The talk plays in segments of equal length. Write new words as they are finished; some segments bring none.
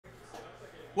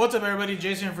What's up, everybody?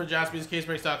 Jason here for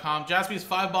JaspysCaseBreaks.com. Jaspy's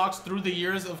 5-box through the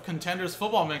years of Contenders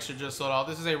football mixture just sold out.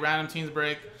 This is a random teams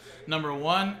break number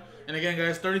 1. And again,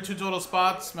 guys, 32 total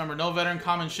spots. Remember, no veteran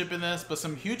common ship in this, but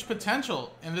some huge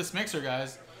potential in this mixer,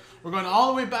 guys. We're going all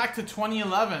the way back to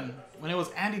 2011 when it was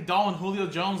Andy Dalton, Julio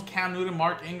Jones, Cam Newton,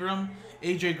 Mark Ingram,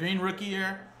 AJ Green rookie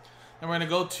year. Then we're going to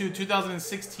go to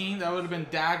 2016. That would have been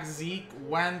Dak, Zeke,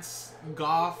 Wentz,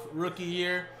 Goff rookie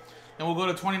year. Then we'll go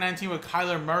to 2019 with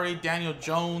Kyler Murray, Daniel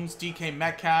Jones, DK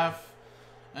Metcalf,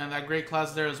 and that great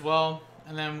class there as well.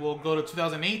 And then we'll go to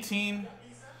 2018.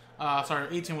 Sorry,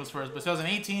 18 was first, but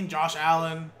 2018, Josh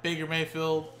Allen, Baker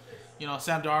Mayfield,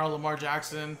 Sam Darnold, Lamar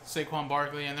Jackson, Saquon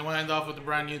Barkley, and then we'll end off with the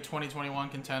brand new 2021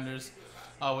 contenders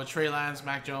with Trey Lance,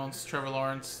 Mac Jones, Trevor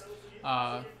Lawrence,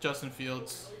 Justin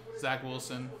Fields, Zach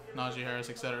Wilson, Najee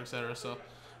Harris, etc., etc. So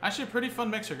actually a pretty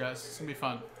fun mixer, guys. It's gonna be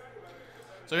fun.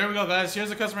 So here we go, guys. Here's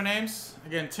the customer names.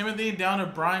 Again, Timothy down to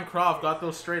Brian Croft, got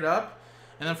those straight up.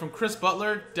 And then from Chris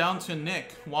Butler down to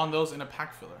Nick, won those in a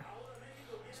pack filler.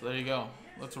 So there you go.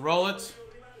 Let's roll it.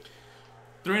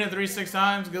 3 and 3, 6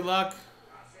 times. Good luck.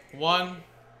 1,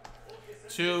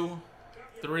 2,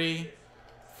 3,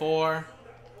 4,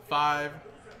 5,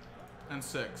 and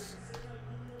 6.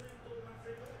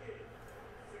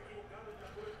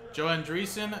 Joe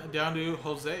Andreessen down to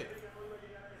Jose.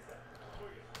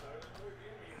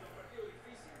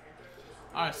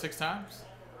 Alright, 6 times.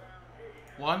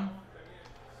 1,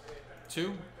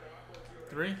 2,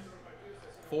 3,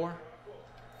 4,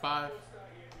 5,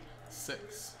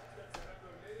 6.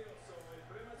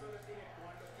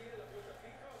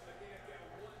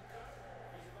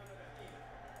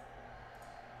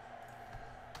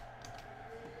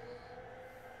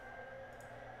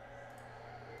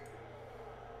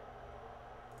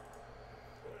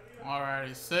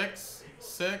 Alrighty, 6,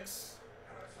 6.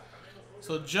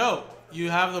 So Joe,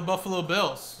 you have the Buffalo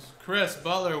Bills. Chris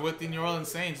Butler with the New Orleans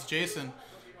Saints. Jason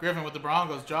Griffin with the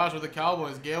Broncos. Josh with the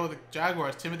Cowboys. Gail with the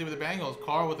Jaguars. Timothy with the Bengals.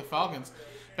 Carl with the Falcons.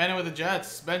 Bennett with the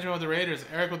Jets. Benjamin with the Raiders.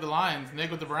 Eric with the Lions.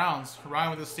 Nick with the Browns.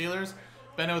 Ryan with the Steelers.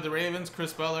 Bennett with the Ravens.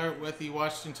 Chris Butler with the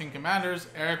Washington Commanders.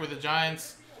 Eric with the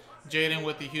Giants. Jaden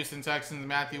with the Houston Texans.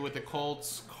 Matthew with the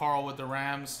Colts. Carl with the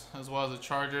Rams, as well as the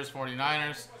Chargers,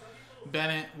 49ers.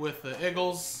 Bennett with the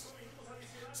Eagles.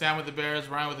 Sam with the Bears,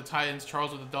 Ryan with the Titans,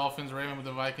 Charles with the Dolphins, Raymond with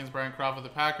the Vikings, Brian Croft with the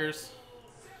Packers,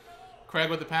 Craig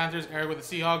with the Panthers, Eric with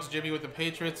the Seahawks, Jimmy with the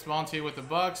Patriots, Monty with the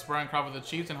Bucks, Brian Croft with the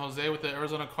Chiefs, and Jose with the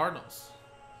Arizona Cardinals.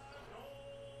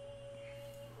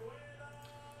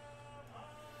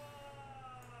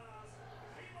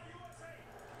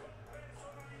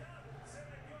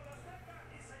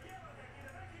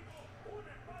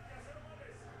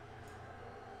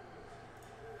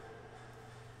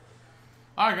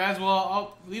 Alright, guys, well,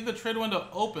 I'll leave the trade window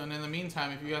open in the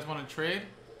meantime if you guys want to trade.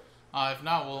 If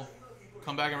not, we'll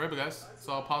come back and rip it, guys.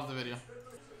 So I'll pause the video.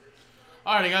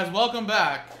 Alrighty, guys, welcome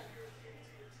back.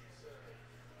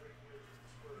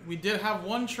 We did have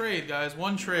one trade, guys.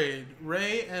 One trade.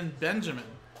 Ray and Benjamin.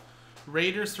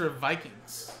 Raiders for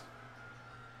Vikings.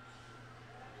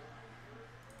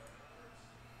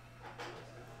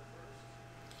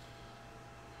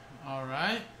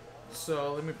 Alright.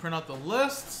 So let me print out the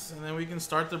lists, and then we can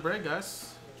start the break,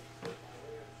 guys.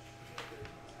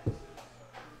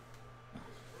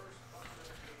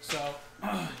 So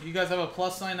you guys have a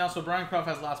plus sign now. So Brian Croft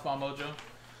has Last Ball Mojo,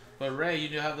 but Ray, you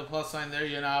do have the plus sign there.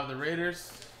 You now have the Raiders,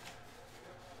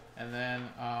 and then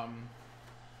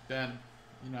Ben,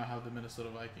 you now have the Minnesota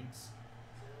Vikings.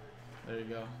 There you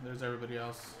go. There's everybody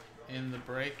else in the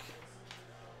break.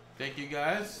 Thank you,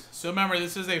 guys. So remember,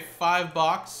 this is a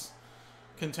 5-box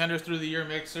Contenders through the year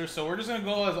mixer. So we're just going to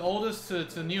go as oldest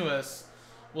to newest.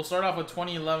 We'll start off with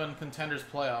 2011 Contenders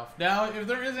playoff. Now, if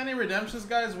there is any redemptions,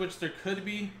 guys, which there could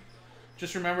be,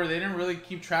 just remember they didn't really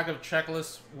keep track of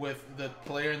checklists with the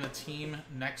player and the team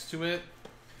next to it.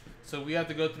 So we have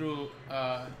to go through,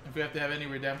 if we have to have any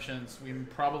redemptions, we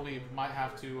probably might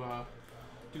have to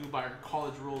do by our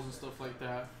college rules and stuff like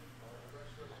that.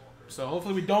 So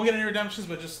hopefully we don't get any redemptions,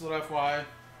 but just a little FYI.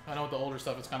 I know with the older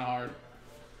stuff it's kind of hard.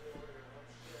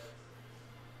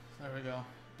 There we go.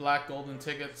 Black golden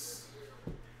tickets.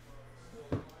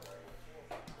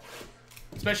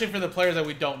 Especially for the players that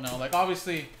we don't know. Like,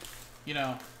 obviously, we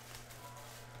know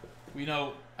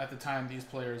at the time these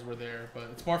players were there, but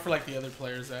it's more for, like, the other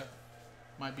players that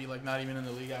might be, like, not even in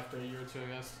the league after a year or two,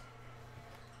 I guess.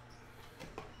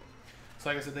 So,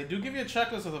 like I said, they do give you a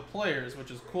checklist of the players,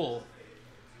 which is cool,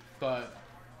 but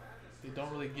they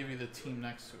don't really give you the team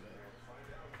next to it.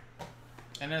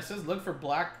 And it says look for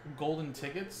black golden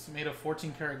tickets made of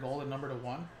 14 karat gold and numbered to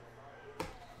 1.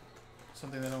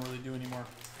 Something they don't really do anymore.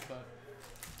 But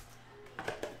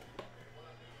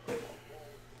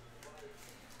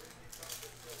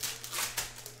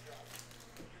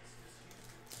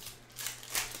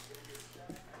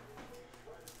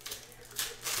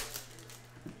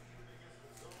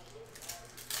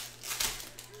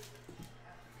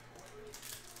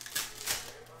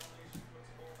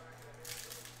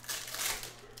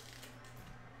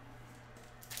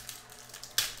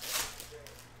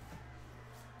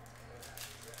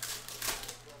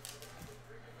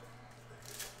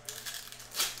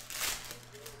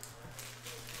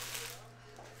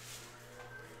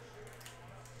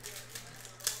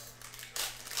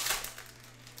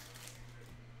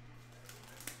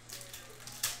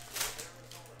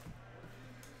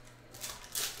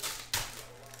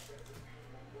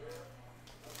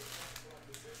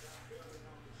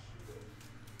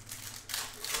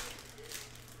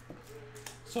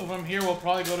So from here, we'll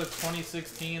probably go to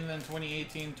 2016, then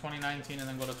 2018, 2019, and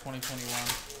then go to 2021.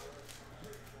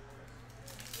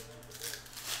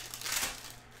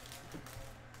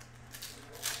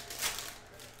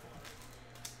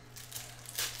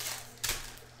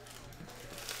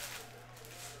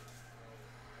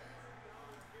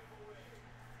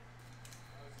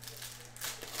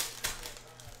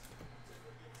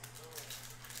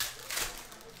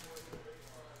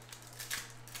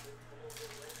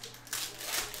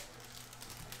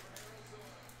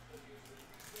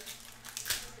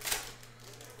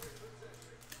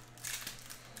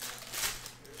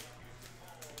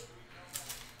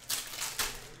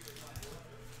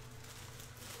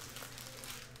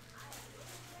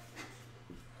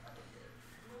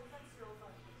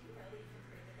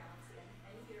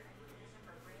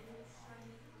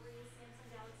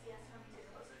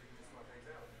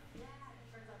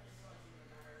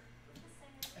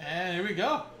 And here we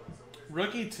go.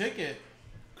 Rookie ticket.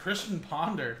 Christian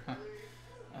Ponder.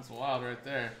 That's wild right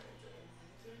there.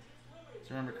 Do you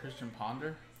remember Christian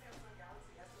Ponder?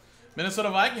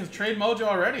 Minnesota Vikings. Trade mojo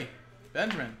already.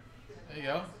 Benjamin. There you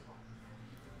go.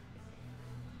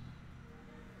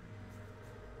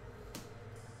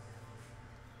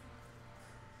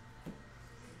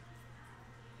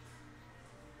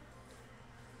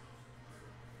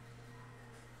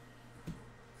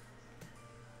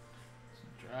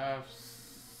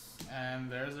 Drafts, and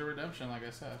there's the redemption. Like I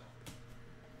said,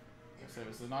 if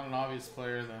it's not an obvious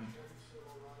player, then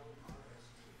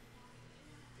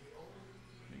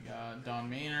we got Don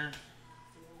Maynard.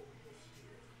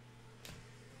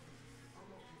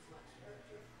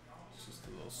 It's just a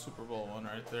little Super Bowl one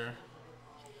right there.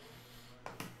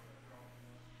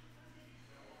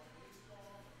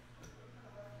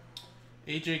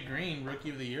 AJ Green,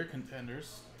 Rookie of the Year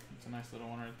contenders. It's a nice little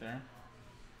one right there.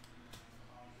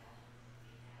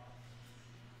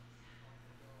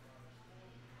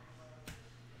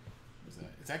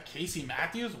 Is that Casey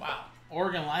Matthews? Wow.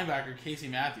 Oregon linebacker Casey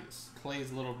Matthews.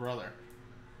 Clay's little brother.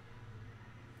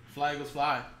 Fly Eagles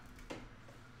fly.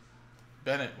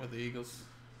 Bennett with the Eagles.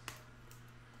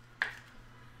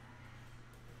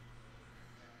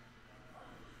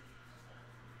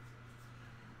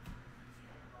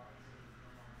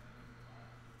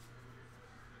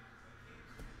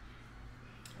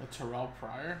 A Terrell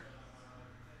Pryor.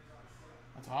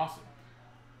 That's awesome.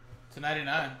 To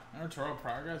 99. Remember Terrell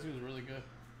Pryor, guys? He was really good.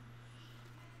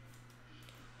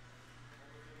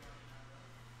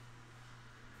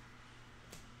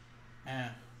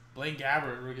 Man, Blaine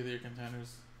Gabbert, Rookie of the Year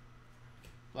contenders.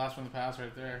 Last one to pass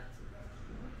right there.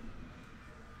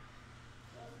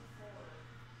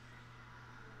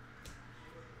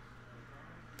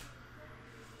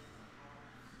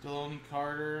 Deloney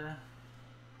Carter.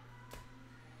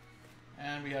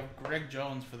 And we have Greg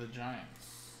Jones for the Giants.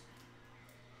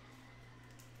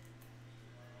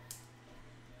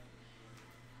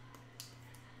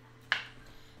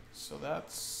 So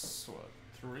that's, what,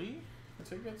 3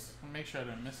 tickets? I'll make sure I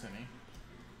didn't miss any.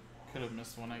 Could have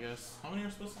missed one, I guess. How many are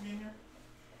supposed to be in here?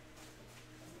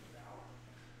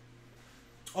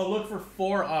 Oh, look for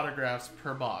 4 autographs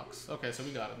per box. Okay, so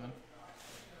we got it then.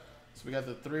 So we got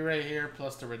the 3 right here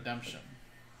plus the redemption.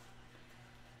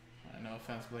 No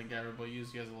offense, Blake Gabbert, but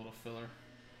use you as a little filler.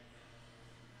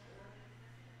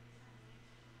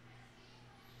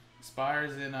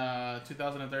 Expires in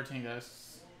 2013, guys.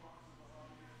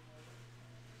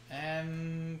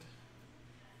 And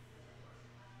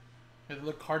it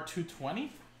look card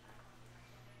 220.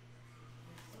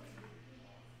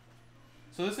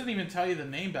 So this didn't even tell you the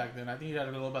name back then. I think you had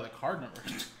to go by the card number.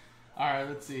 All right,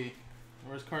 let's see.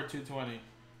 Where's card 220?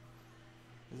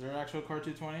 Is there an actual card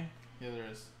 220? Yeah,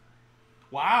 there is.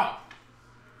 Wow.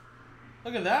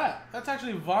 Look at that. That's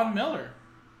actually Von Miller.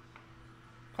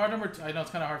 Card number, I know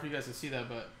it's kind of hard for you guys to see that,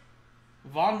 but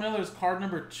Von Miller's card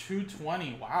number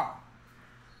 220. Wow.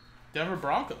 Denver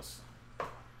Broncos.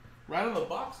 Right on the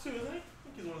box, too, isn't he? I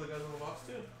think he's one of the guys on the box,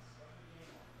 too.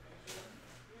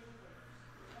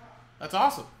 That's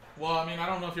awesome. Well, I mean, I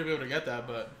don't know if you'll be able to get that,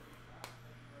 but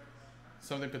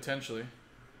something potentially.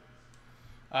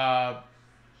 Denver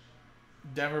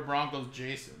Broncos,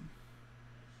 Jason.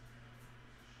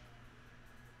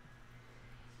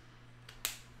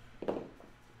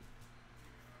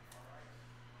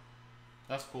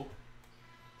 That's cool.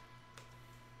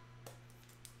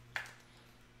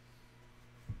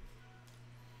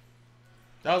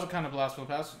 That was a kind of blast from the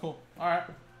past. Cool. All right.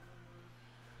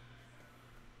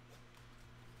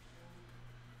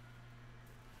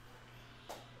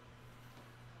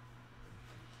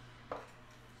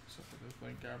 So there's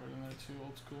Blake Gabbert in there too,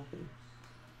 old school.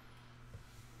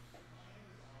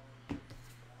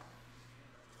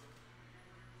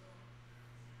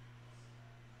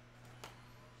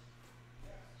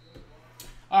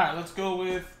 Alright, let's go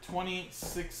with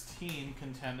 2016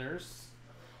 Contenders.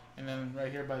 And then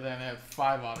right here by then they have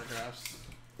 5 autographs.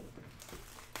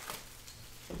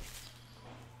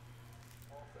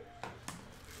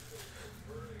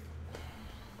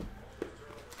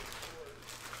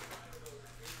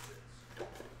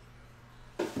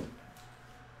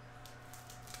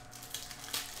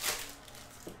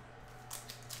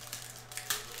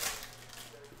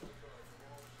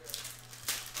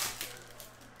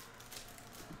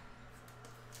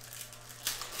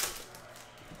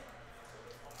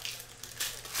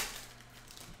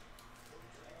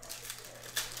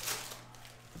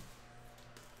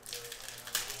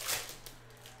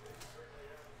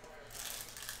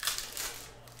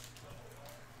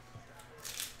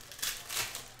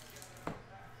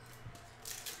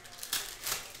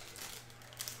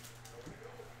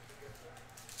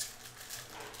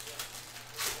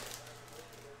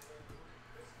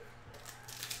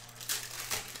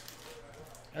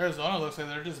 Arizona looks like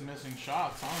they're just missing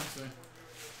shots, honestly.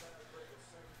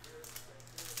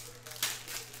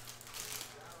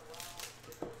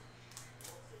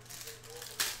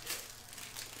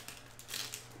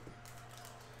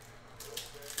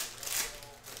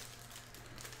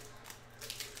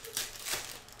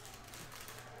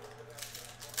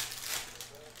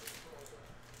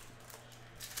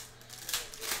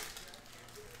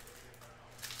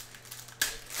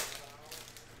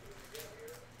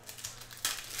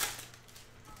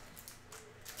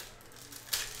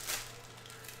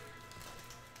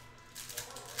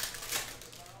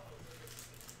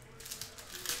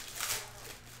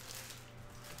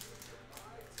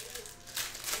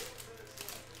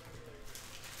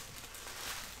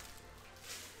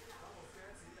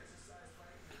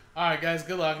 Alright, guys,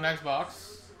 good luck. Next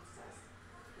box.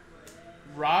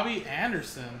 Robbie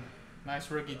Anderson.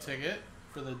 Nice rookie ticket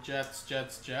for the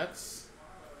Jets.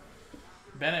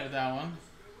 Bennett with that one.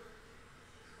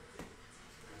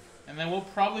 And then we'll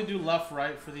probably do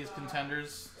left-right for these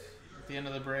Contenders at the end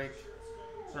of the break.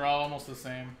 They're all almost the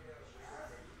same.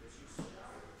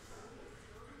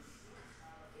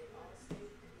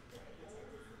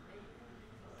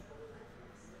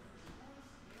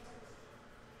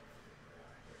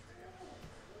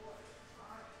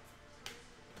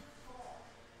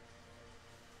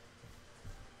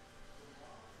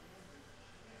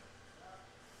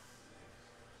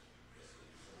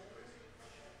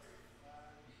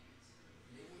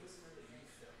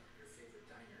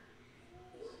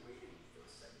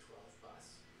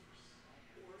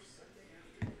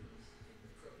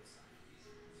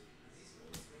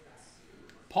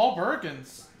 Paul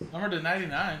Perkins, number to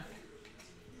 99.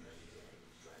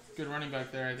 Good running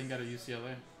back there, I think, out of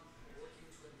UCLA.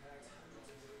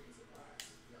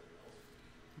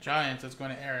 Giants, that's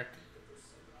going to Eric.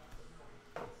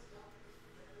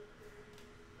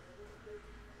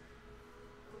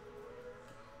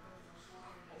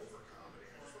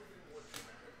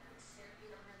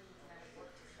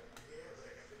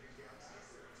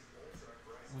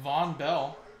 Von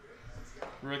Bell,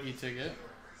 rookie ticket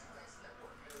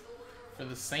for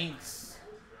the Saints.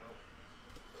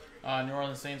 New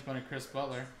Orleans Saints going to Chris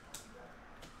Butler.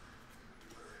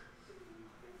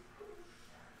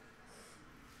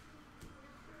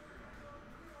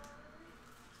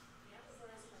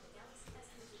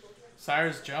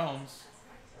 Cyrus Jones.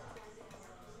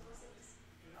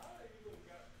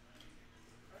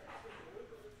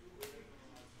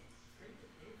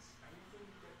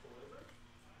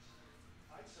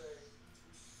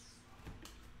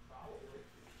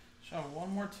 Should I have one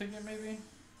more ticket, maybe?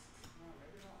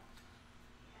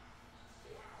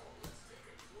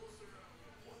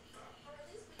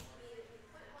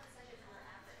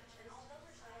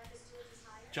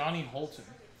 Johnny Holton.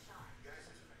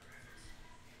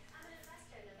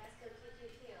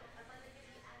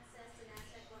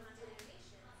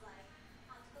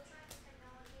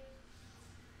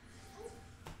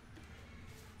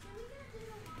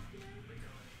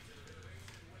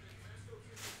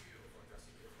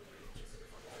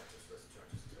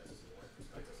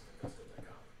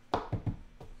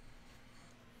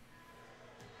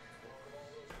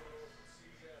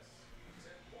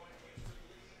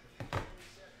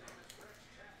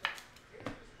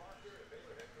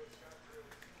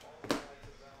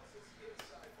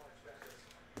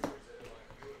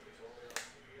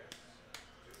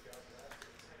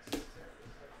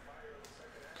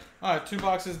 Alright, 2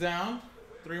 boxes down.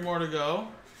 3 more to go.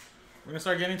 We're going to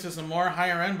start getting to some more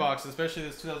higher end boxes, especially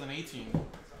this 2018.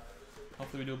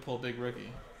 Hopefully we do pull a big rookie.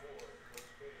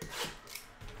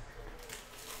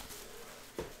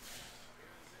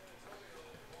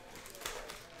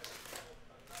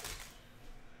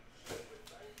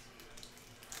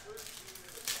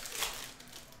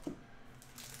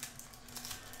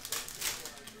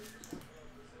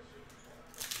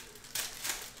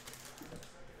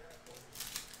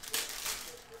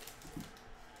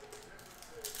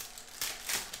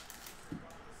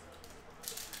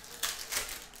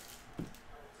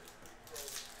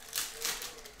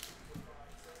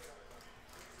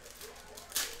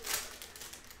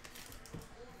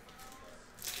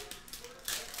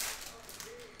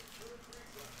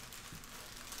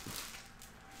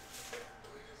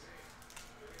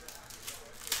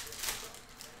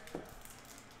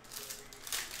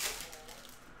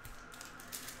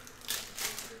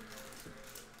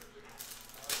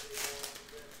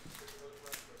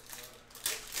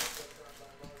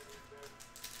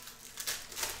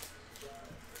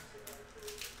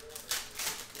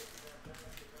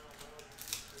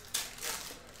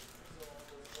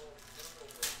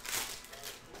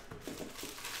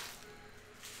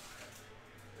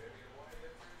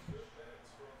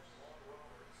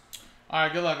 All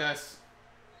right, good luck, guys.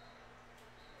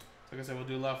 Like I said, we'll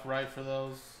do left, right for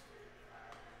those.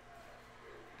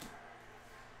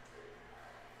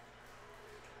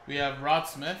 We have Rod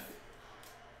Smith.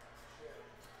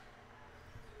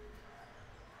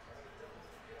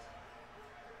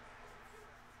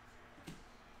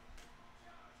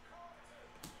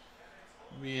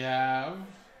 We have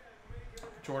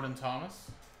Jordan Thomas,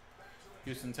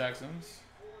 Houston Texans.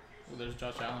 Well, there's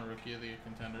Josh Allen, rookie of the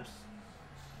Contenders.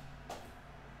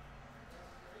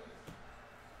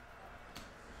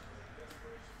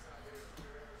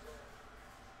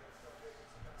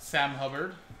 Sam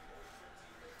Hubbard.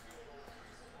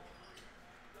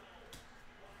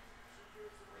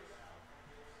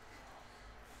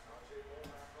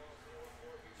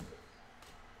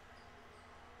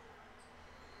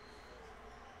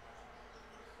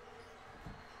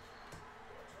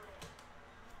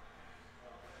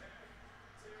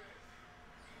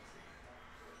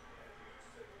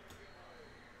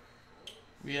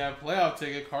 We have playoff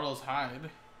ticket, Carlos Hyde.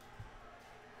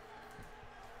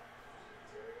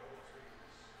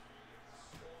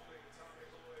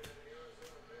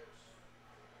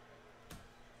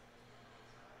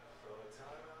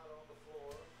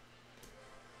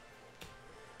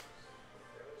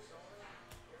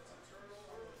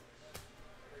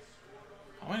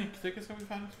 How many tickets have we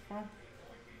found so far?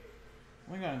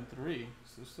 We only gotten 3,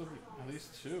 so there's still at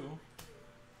least 2.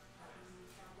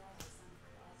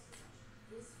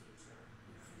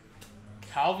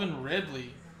 Calvin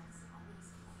Ridley.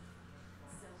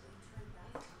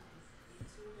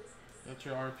 That's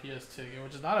your RPS ticket,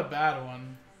 which is not a bad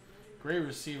one. Great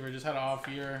receiver, just had an off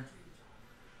year.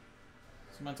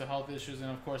 Some mental health issues, and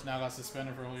of course now got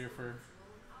suspended for a whole year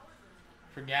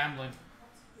for gambling.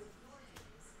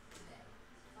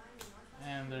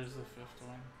 And there's the 5th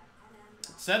one.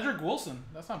 Cedric Wilson,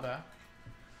 that's not bad.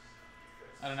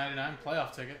 At a 99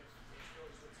 playoff ticket.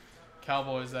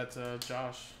 Cowboys, that's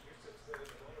Josh.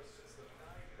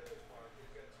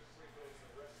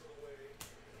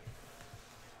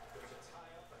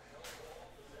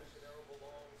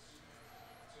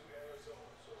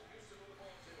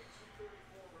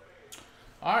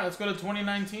 All right, let's go to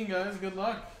 2019, guys. Good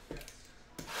luck.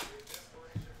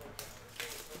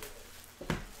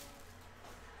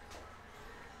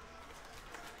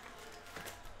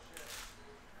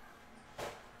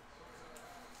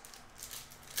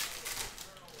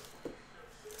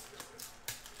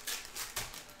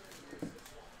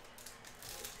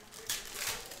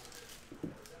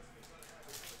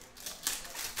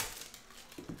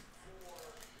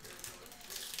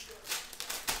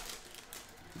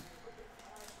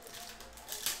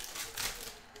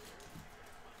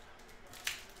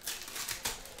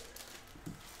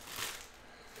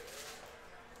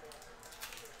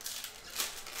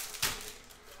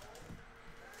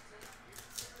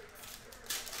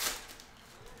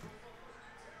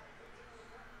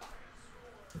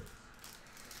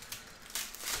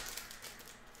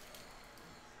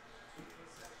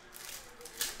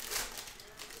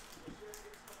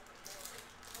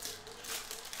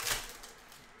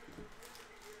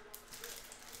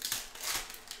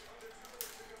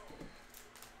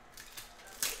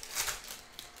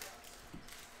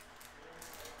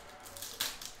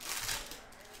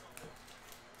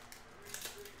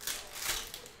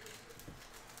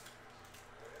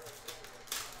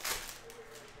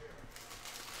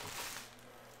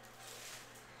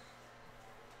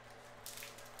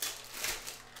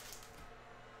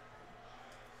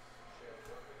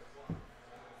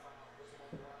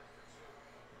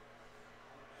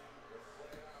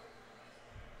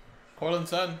 Cortland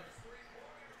Sutton.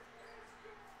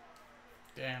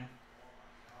 Damn.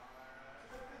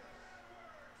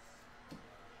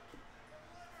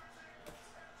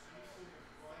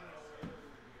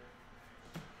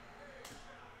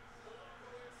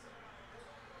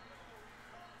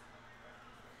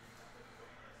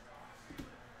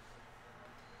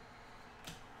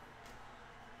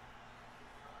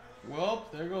 Well,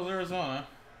 there goes Arizona.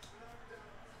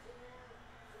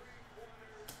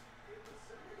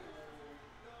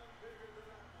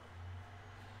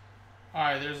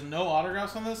 Alright, there's no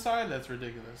autographs on this side? That's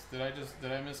ridiculous. Did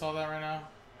I miss all that right now?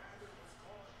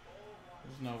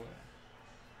 There's no way.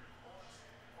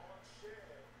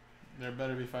 There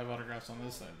better be 5 autographs on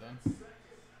this side then.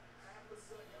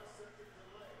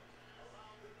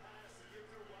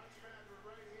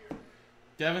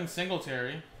 Devin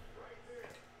Singletary.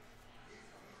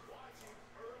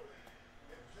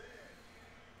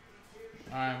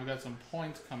 Alright, we got some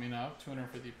points coming up.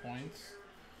 250 points.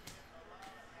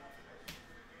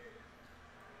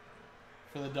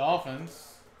 For the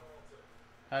Dolphins,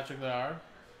 Patrick Laird.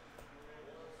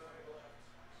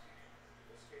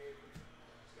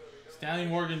 Stanley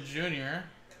Morgan Jr.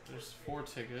 There's 4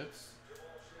 tickets.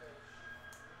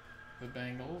 The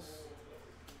Bengals.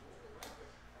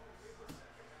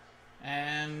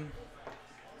 And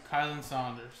Kylan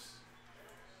Saunders.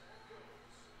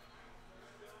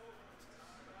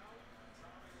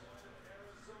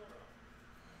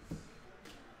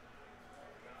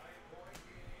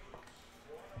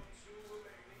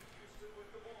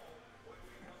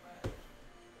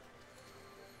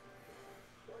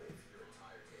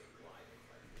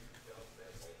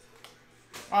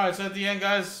 Alright, so at the end,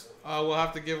 guys, we'll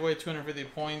have to give away 250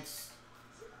 points.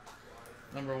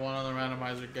 Number 1 on the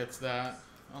randomizer gets that,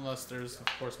 unless there's, of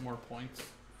course, more points.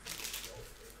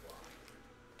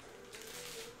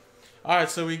 Alright,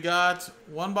 so we got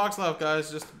 1 box left,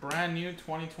 guys. Just brand new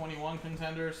 2021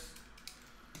 Contenders.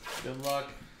 Good luck.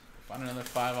 Find another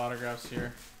 5 autographs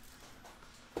here.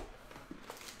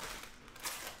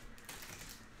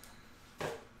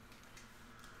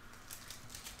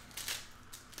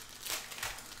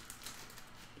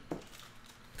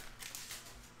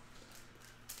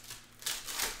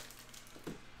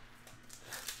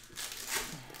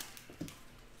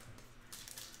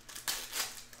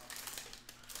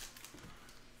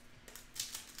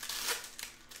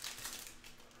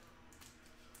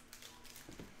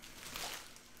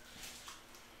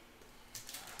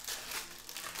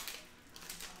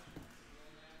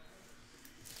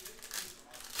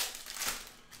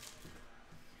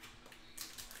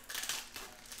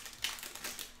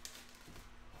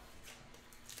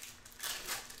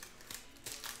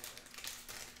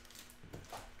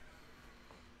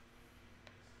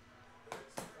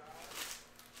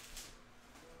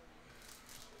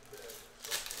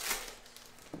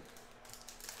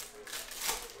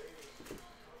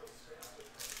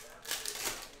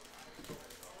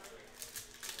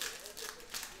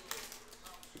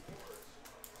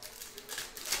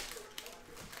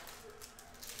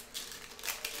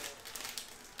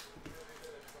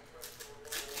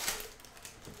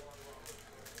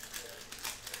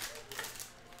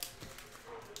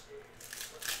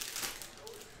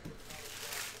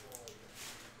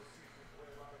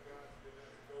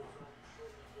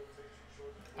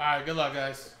 Alright, good luck,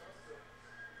 guys.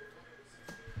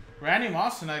 Randy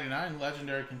Moss to 99,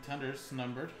 Legendary Contenders,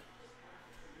 numbered.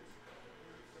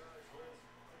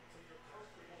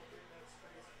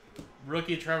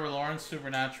 Rookie Trevor Lawrence,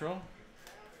 Supernatural.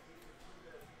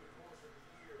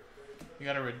 You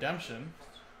got a redemption.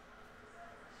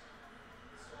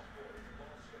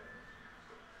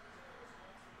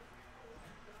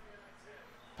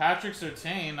 Patrick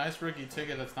Surtain, nice rookie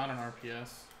ticket that's not an RPS.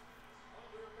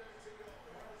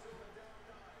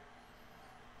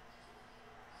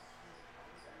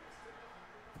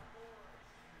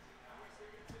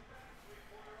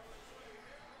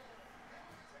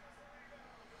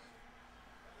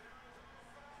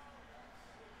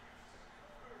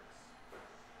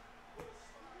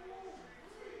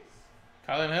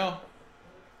 Kylan Hill.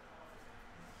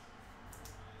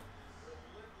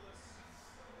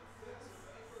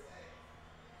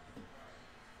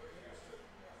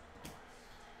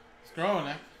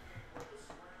 Skronik.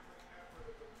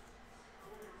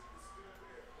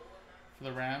 For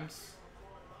the Rams.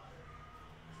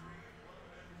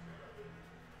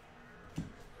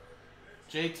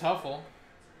 Jay Tuffle.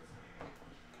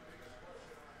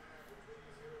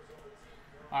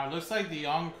 Alright, looks like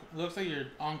your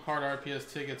on-card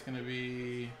RPS ticket's gonna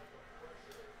be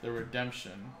the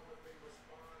redemption.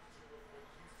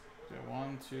 Okay,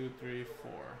 1, 2, 3,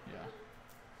 4. Yeah.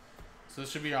 So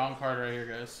this should be your on-card right here,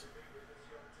 guys.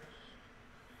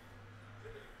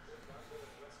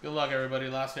 Good luck, everybody.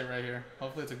 Last hit right here.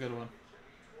 Hopefully it's a good one.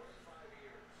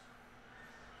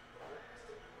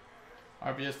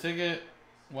 RPS ticket,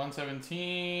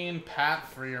 117. Pat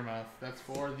Freiermuth. That's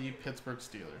for the Pittsburgh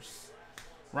Steelers.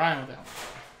 Ryan with that one.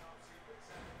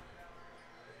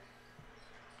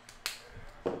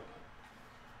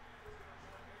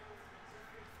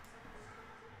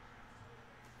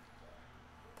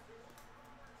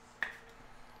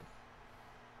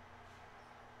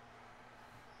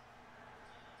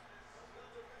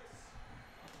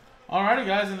 Alrighty,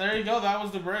 guys, and there you go. That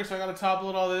was the break. So I got to top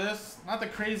load all this. Not the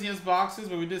craziest boxes,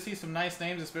 but we did see some nice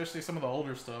names, especially some of the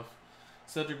older stuff.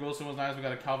 Cedric Wilson was nice. We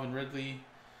got a Calvin Ridley.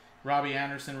 Robbie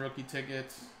Anderson, rookie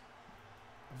ticket.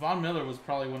 Von Miller was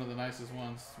probably one of the nicest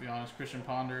ones, to be honest. Christian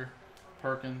Ponder,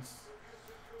 Perkins.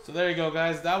 So there you go,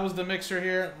 guys. That was the mixer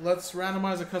here. Let's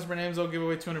randomize the customer names. I'll give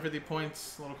away 250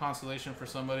 points. A little consolation for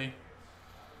somebody.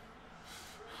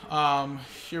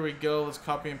 Here we go. Let's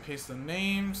copy and paste the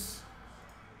names.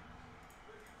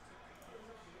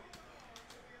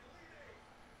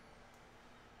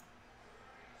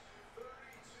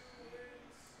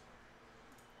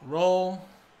 Roll.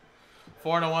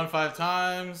 4 and a 1 5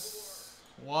 times.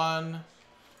 1,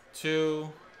 2,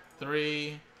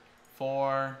 3,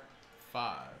 4,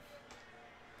 5.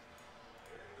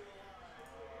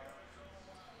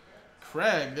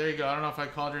 Craig, there you go. I don't know if I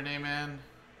called your name in.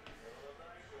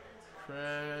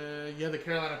 Craig, yeah, the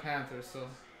Carolina Panthers. So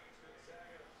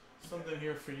something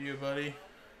here for you, buddy.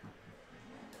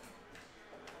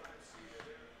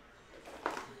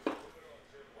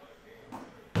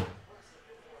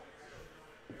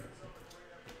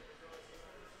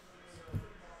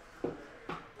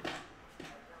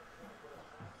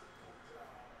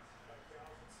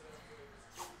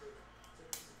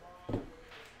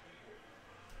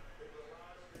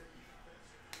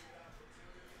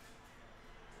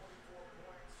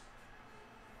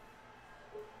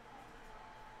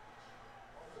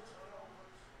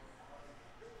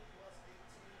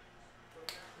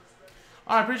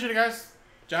 All right, appreciate it, guys.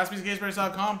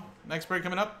 JaspysCaseBreaks.com. Next break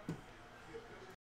coming up.